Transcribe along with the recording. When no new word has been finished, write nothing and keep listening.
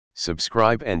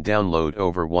Subscribe and download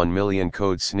over 1 million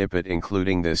code snippet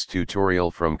including this tutorial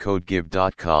from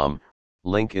codegive.com,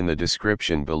 link in the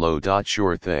description below.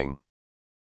 Sure thing.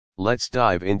 Let's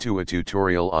dive into a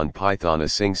tutorial on Python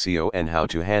asyncio and how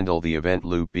to handle the event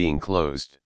loop being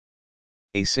closed.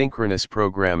 Asynchronous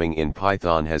programming in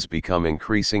Python has become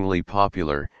increasingly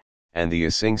popular, and the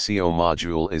asyncio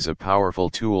module is a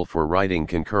powerful tool for writing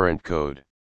concurrent code.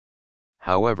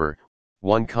 However,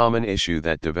 one common issue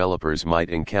that developers might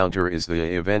encounter is the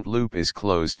event loop is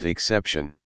closed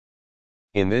exception.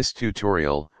 In this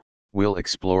tutorial, we'll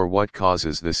explore what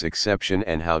causes this exception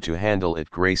and how to handle it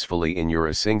gracefully in your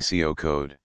asyncio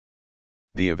code.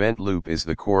 The event loop is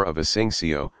the core of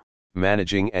asyncio,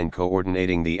 managing and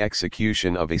coordinating the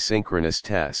execution of asynchronous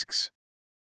tasks.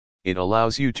 It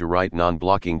allows you to write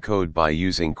non-blocking code by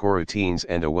using coroutines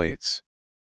and awaits.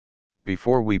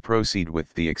 Before we proceed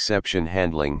with the exception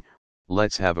handling,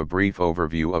 let's have a brief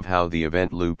overview of how the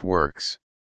event loop works.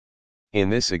 In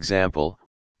this example,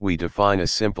 we define a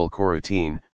simple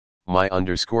coroutine,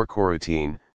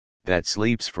 my_coroutine, that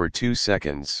sleeps for 2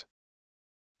 seconds.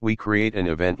 We create an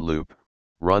event loop,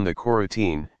 run the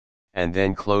coroutine, and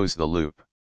then close the loop.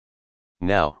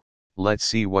 Now, let's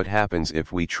see what happens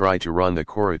if we try to run the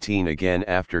coroutine again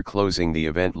after closing the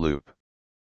event loop.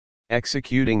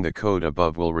 Executing the code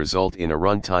above will result in a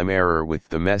runtime error with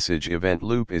the message event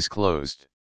loop is closed.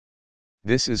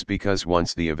 This is because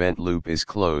once the event loop is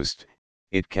closed,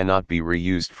 it cannot be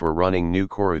reused for running new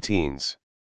coroutines.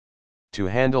 To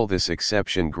handle this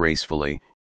exception gracefully,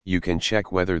 you can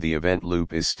check whether the event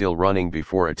loop is still running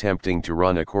before attempting to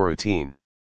run a coroutine.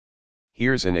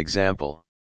 Here's an example.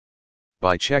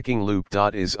 By checking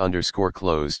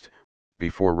loop.is_closed,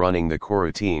 before running the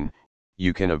coroutine,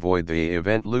 you can avoid the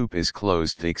event loop is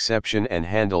closed exception and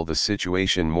handle the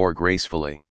situation more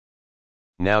gracefully.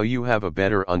 Now you have a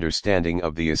better understanding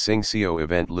of the asyncio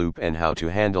event loop and how to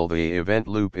handle the event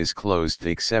loop is closed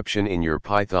exception in your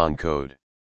Python code.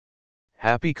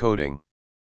 Happy coding!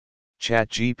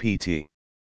 ChatGPT